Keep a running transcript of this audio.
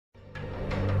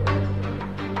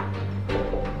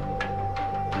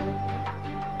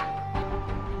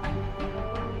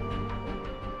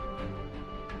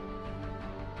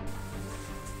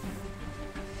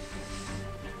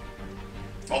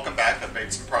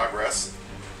made some progress.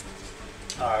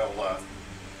 I'll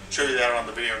show you that on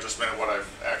the video in just a minute, what I've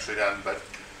actually done, but to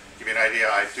give you an idea,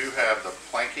 I do have the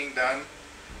planking done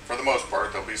for the most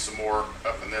part. There'll be some more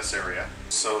up in this area.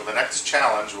 So the next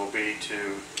challenge will be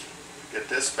to get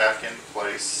this back into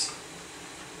place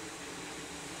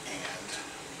and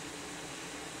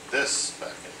this back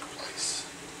into place.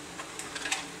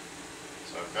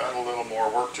 So I've got a little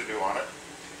more work to do on it.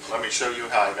 Let me show you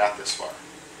how I got this far.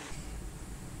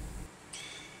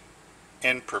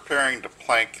 In preparing to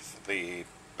plank the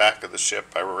back of the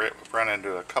ship, I ran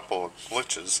into a couple of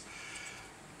glitches.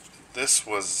 This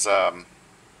was, I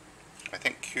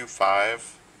think,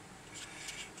 Q5,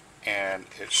 and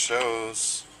it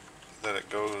shows that it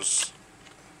goes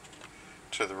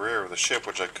to the rear of the ship,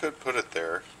 which I could put it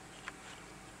there.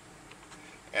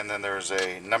 And then there's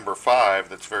a number 5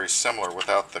 that's very similar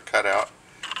without the cutout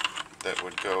that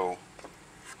would go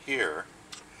here,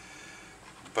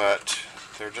 but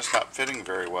they're just not fitting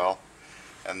very well,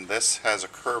 and this has a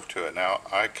curve to it. Now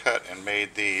I cut and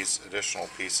made these additional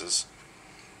pieces,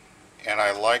 and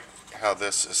I like how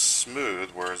this is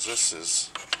smooth whereas this is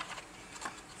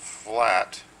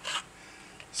flat,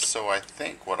 so I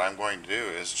think what I'm going to do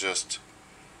is just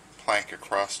plank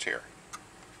across here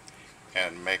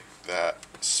and make that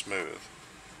smooth,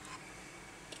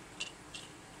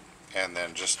 and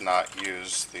then just not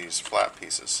use these flat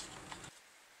pieces.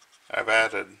 I've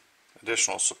added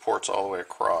additional supports all the way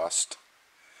across,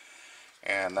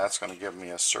 and that's going to give me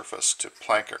a surface to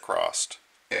plank across.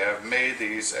 I've made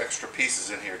these extra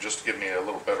pieces in here just to give me a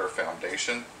little better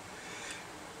foundation,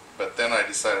 but then I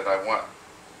decided I want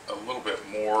a little bit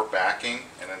more backing,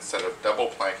 and instead of double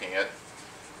planking it,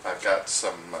 I've got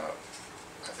some,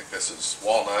 I think this is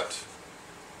walnut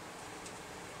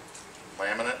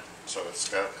laminate, so it's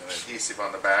got an adhesive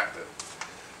on the back that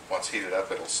once heated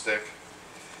up it'll stick.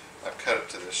 I've cut it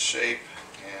to this shape,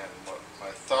 and what my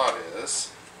thought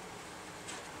is,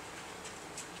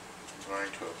 I'm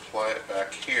going to apply it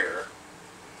back here,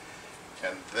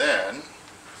 and then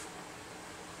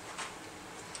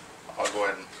I'll go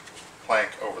ahead and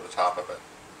plank over the top of it.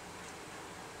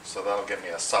 So that'll give me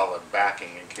a solid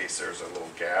backing in case there's a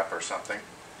little gap or something.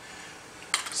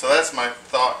 So that's my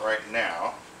thought right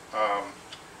now.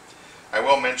 I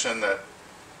will mention that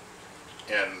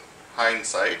in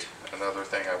hindsight, another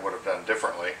thing I would have done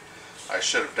differently, I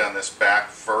should have done this back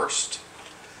first,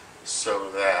 so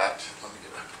that, let me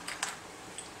get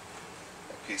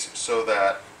a piece, so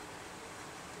that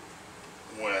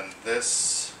when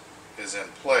this is in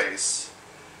place,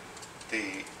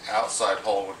 the outside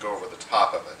hole would go over the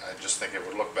top of it. I just think it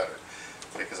would look better,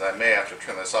 because I may have to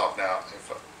trim this off. Now,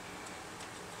 if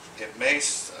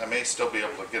I may still be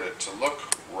able to get it to look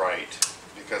right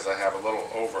because I have a little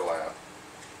overlap,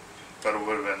 but it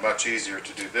would have been much easier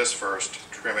to do this first,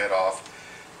 trim it off,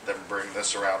 then bring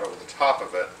this around over the top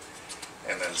of it,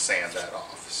 and then sand that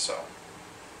off. So,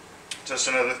 just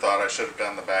another thought, I should have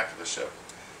done the back of the ship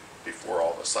before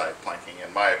all the side planking,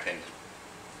 in my opinion.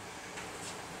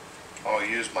 I'll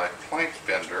use my plank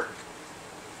bender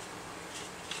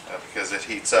because it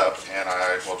heats up, and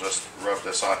I will just rub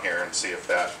this on here and see if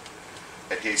that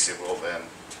adhesive will then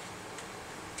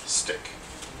stick.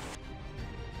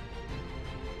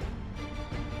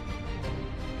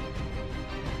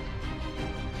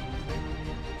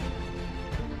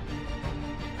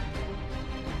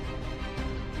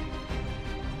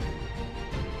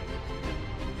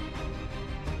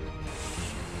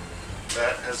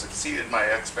 That has exceeded my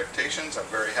expectations. I'm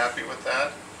very happy with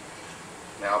that.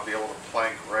 Now I'll be able to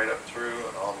plank right up through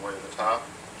and all the way to the top.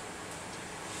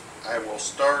 I will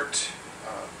start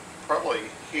probably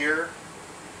here,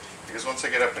 because once I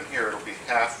get up in here it'll be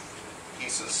half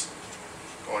pieces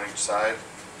going each side,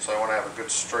 so I want to have a good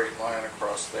straight line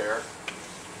across there,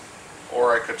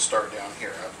 or I could start down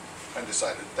here. I've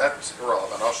undecided. That's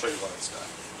irrelevant. I'll show you when it's done.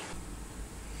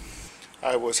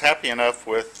 I was happy enough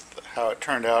with how it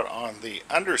turned out on the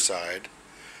underside.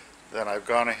 Then I've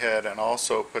gone ahead and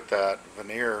also put that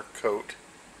veneer coat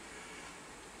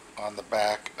on the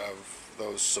back of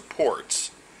those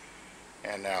supports,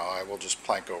 and now I will just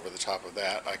plank over the top of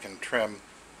that. I can trim,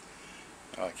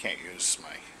 I can't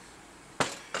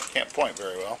point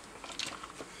very well,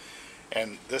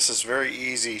 and this is very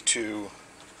easy to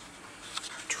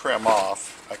trim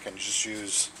off. I can just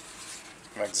use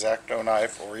an X-Acto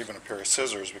knife or even a pair of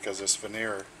scissors, because this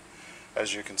veneer,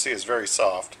 as you can see, is very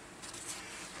soft.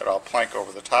 But I'll plank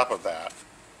over the top of that,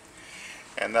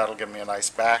 and that'll give me a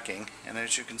nice backing, and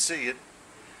as you can see,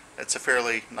 it's a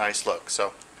fairly nice look.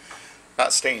 So,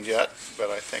 not stained yet, but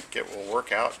I think it will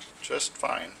work out just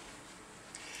fine.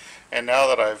 And now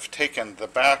that I've taken the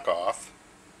back off,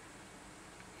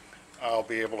 I'll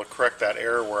be able to correct that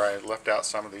error where I left out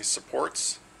some of these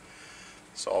supports.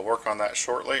 So I'll work on that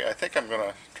shortly. I think I'm going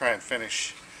to try and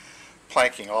finish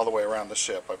planking all the way around the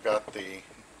ship. I've got the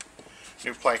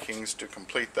new plankings to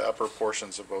complete the upper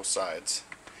portions of both sides.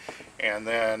 And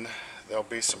then there'll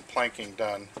be some planking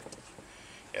done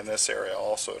in this area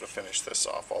also to finish this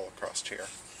off all across here.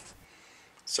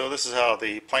 So this is how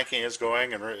the planking is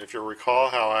going, and if you recall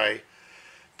how I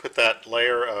put that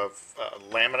layer of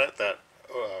laminate, that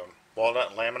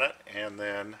walnut laminate, and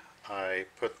then I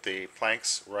put the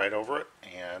planks right over it,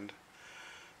 and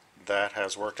that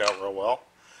has worked out real well.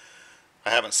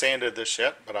 I haven't sanded this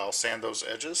yet, but I'll sand those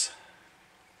edges.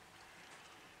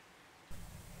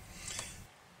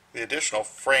 The additional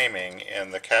framing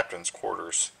in the captain's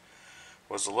quarters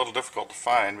was a little difficult to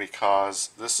find because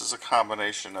this is a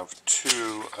combination of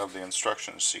two of the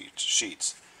instruction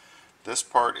sheets. This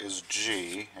part is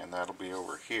G, and that'll be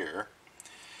over here.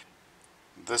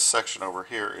 This section over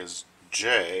here is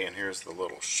J, and here's the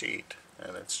little sheet,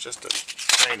 and it's just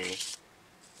a tiny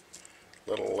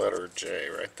little letter J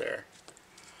right there.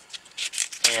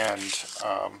 And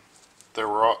there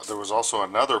was also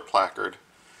another placard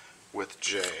with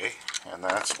J, and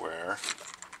that's where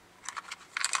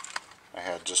I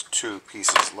had just two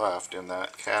pieces left in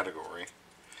that category,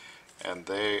 and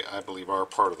they, I believe, are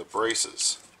part of the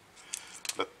braces.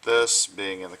 But this,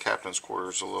 being in the captain's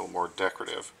quarters, is a little more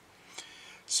decorative.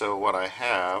 So what I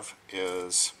have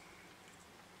is,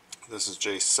 this is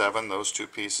J7, those two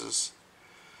pieces.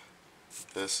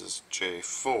 This is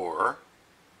J4.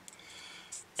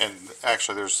 And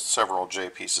actually there's several J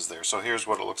pieces there. So here's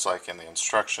what it looks like in the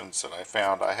instructions that I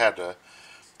found. I had to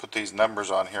put these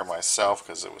numbers on here myself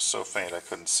because it was so faint I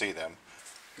couldn't see them.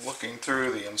 Looking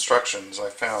through the instructions, I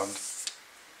found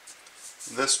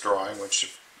this drawing, which you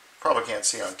probably can't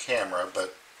see on camera,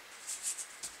 but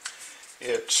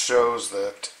it shows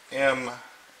that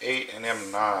M8 and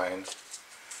M9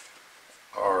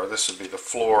 are, this would be the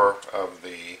floor of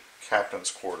the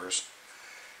captain's quarters,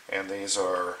 and these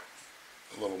are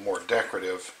a little more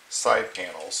decorative side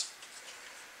panels.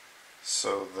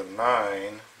 So the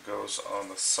 9 goes on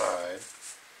the side.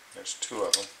 There's two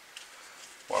of them,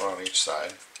 one on each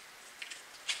side.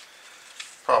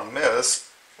 Problem is,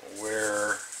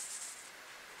 where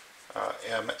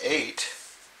M8,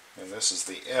 and this is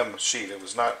the M sheet, it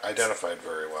was not identified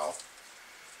very well.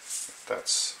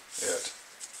 That's it.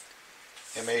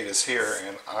 M8 is here,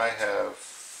 and I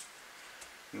have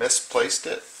misplaced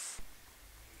it.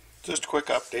 Just a quick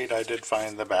update, I did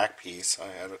find the back piece. I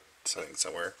had it sitting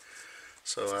somewhere.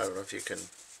 So I don't know if you can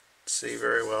see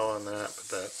very well on that, but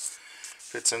that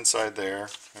fits inside there.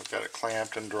 I've got it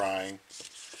clamped and drying.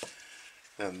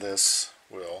 Then this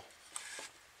will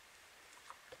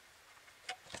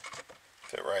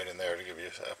fit right in there to give you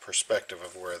a perspective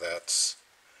of where that's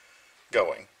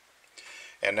going.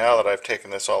 And now that I've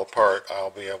taken this all apart, I'll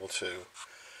be able to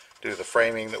do the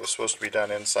framing that was supposed to be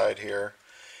done inside here.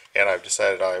 And I've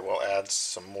decided I will add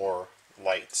some more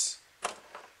lights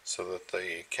so that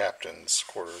the captain's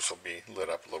quarters will be lit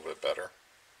up a little bit better.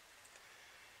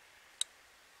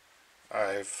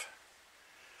 I've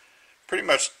pretty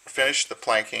much finished the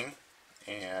planking,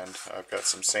 and I've got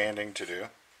some sanding to do.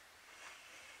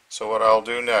 So what I'll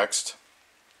do next,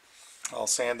 I'll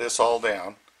sand this all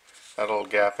down, that little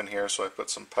gap in here, so I put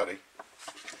some putty.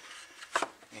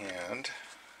 And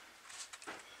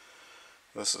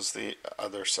this is the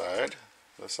other side,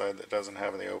 the side that doesn't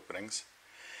have any openings.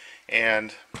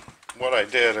 And what I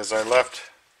did is I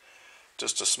left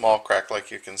just a small crack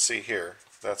like you can see here.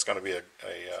 That's going to be an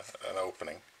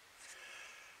opening.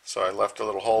 So I left a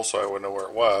little hole so I would know where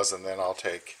it was, and then I'll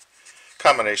take a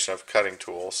combination of cutting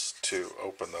tools to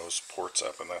open those ports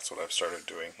up, and that's what I've started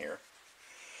doing here.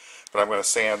 But I'm going to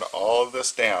sand all of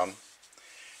this down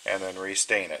and then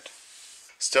restain it.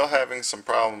 Still having some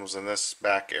problems in this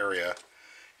back area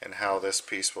and how this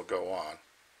piece will go on.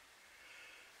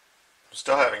 I'm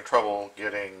still having trouble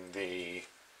getting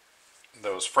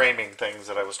those framing things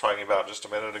that I was talking about just a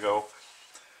minute ago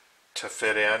to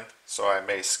fit in, so I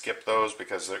may skip those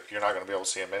because you're not going to be able to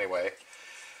see them anyway.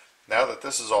 Now that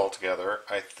this is all together,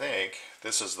 I think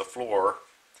this is the floor,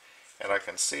 and I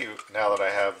can see now that I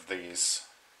have these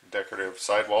decorative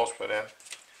sidewalls put in,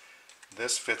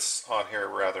 this fits on here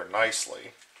rather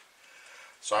nicely.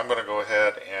 So I'm going to go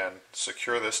ahead and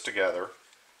secure this together,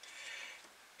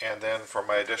 and then for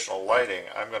my additional lighting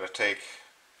I'm going to take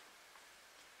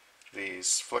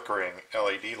these flickering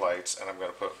LED lights and I'm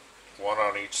going to put one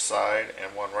on each side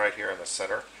and one right here in the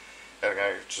center, and I'm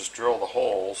going to just drill the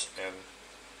holes and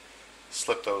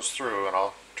slip those through, and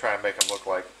I'll try and make them look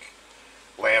like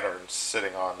lanterns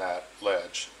sitting on that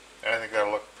ledge. And I think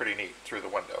that'll look pretty neat through the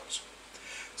windows.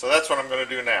 So that's what I'm going to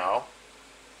do now.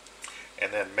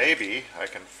 And then maybe I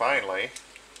can finally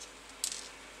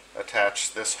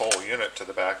attach this whole unit to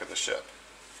the back of the ship.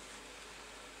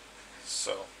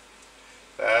 So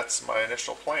that's my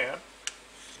initial plan.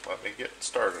 Let me get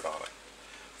started on it.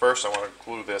 First I want to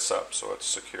glue this up so it's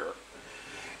secure.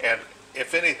 And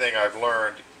if anything I've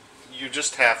learned, you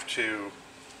just have to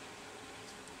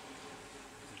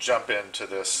jump into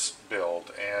this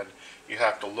build and you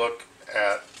have to look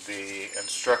at the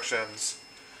instructions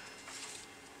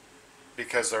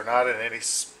because they're not in any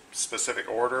specific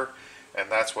order,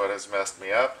 and that's what has messed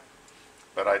me up,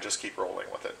 but I just keep rolling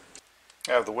with it.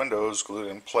 I have the windows glued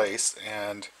in place,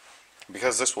 and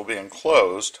because this will be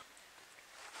enclosed,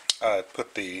 I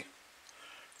put the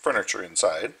furniture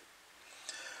inside.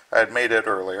 I had made it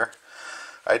earlier.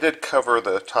 I did cover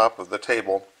the top of the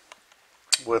table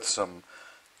with some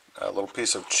little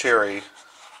piece of cherry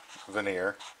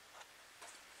veneer.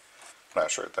 I'm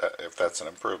not sure if that's an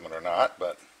improvement or not,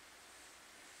 but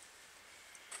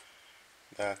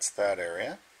that's that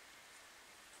area.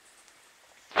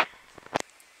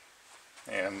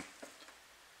 And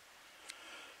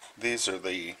these are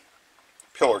the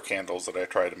pillar candles that I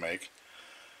try to make.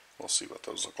 We'll see what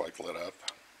those look like lit up.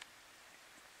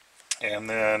 And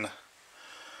then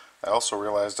I also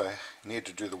realized I need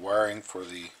to do the wiring for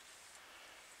the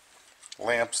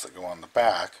lamps that go on the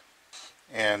back.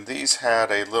 And these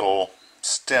had a little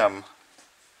stem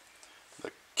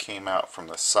that came out from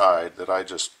the side that I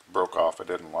just broke off. I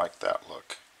didn't like that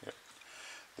look.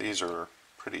 These are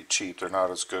pretty cheap. They're not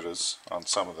as good as on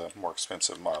some of the more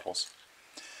expensive models.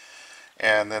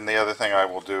 And then the other thing I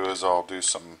will do is I'll do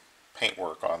some paint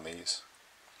work on these.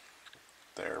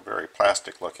 They're very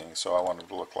plastic looking, so I want them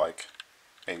to look like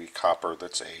maybe copper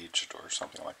that's aged or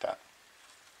something like that.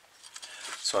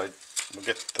 So I will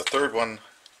get the third one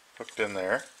hooked in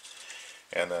there,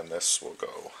 and then this will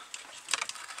go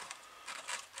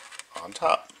on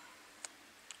top.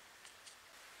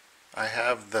 I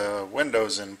have the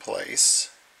windows in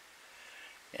place,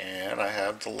 and I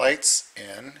have the lights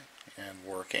in and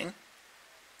working.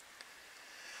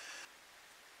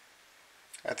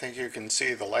 I think you can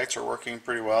see the lights are working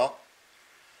pretty well.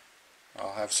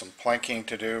 I'll have some planking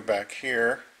to do back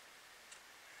here,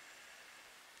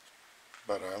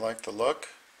 but I like the look.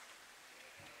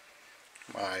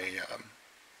 My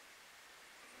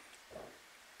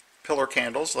pillar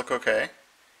candles look okay.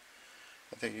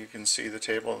 I think you can see the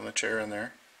table and the chair in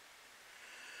there.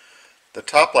 The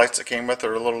top lights that came with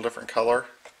are a little different color,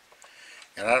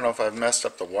 and I don't know if I've messed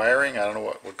up the wiring. I don't know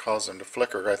what would cause them to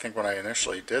flicker. I think when I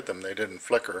initially did them they didn't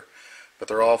flicker, but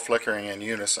they're all flickering in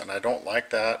unison. I don't like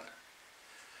that,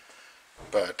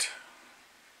 but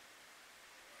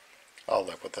I'll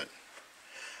live with it.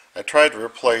 I tried to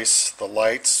replace the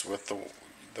lights with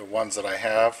the ones that I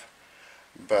have,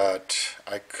 but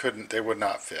I couldn't. They would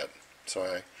not fit, so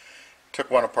I took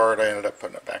one apart. I ended up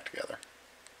putting it back together.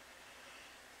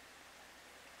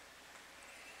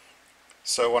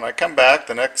 So when I come back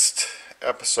the next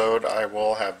episode, I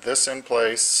will have this in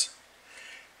place,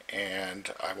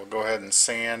 and I will go ahead and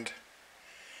sand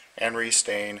and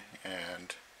restain,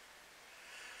 and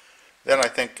then I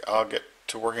think I'll get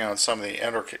to working on some of the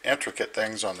intricate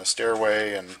things on the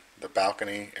stairway and the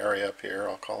balcony area up here,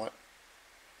 I'll call it.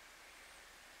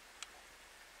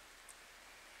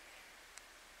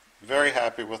 Very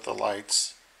happy with the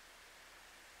lights.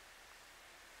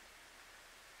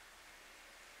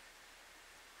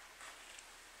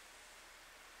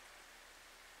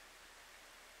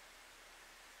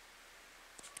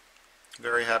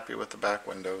 Very happy with the back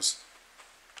windows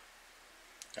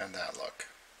and that look.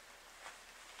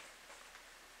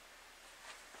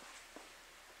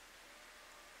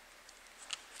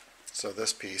 So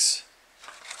this piece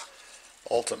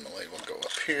ultimately will go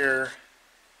up here,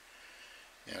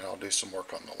 and I'll do some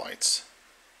work on the lights.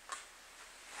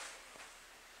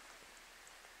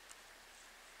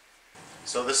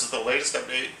 So this is the latest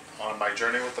update on my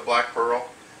journey with the Black Pearl.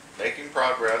 Making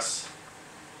progress,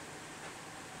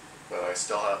 but I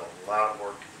still have a lot of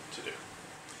work to do.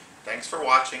 Thanks for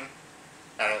watching,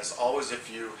 and as always,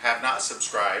 if you have not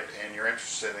subscribed and you're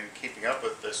interested in keeping up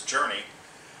with this journey,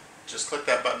 just click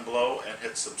that button below and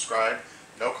hit subscribe.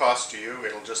 No cost to you.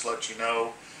 It'll just let you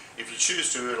know. If you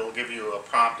choose to, it'll give you a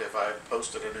prompt if I've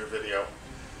posted a new video,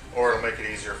 or it'll make it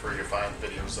easier for you to find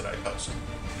videos that I post.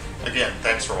 Again,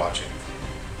 thanks for watching.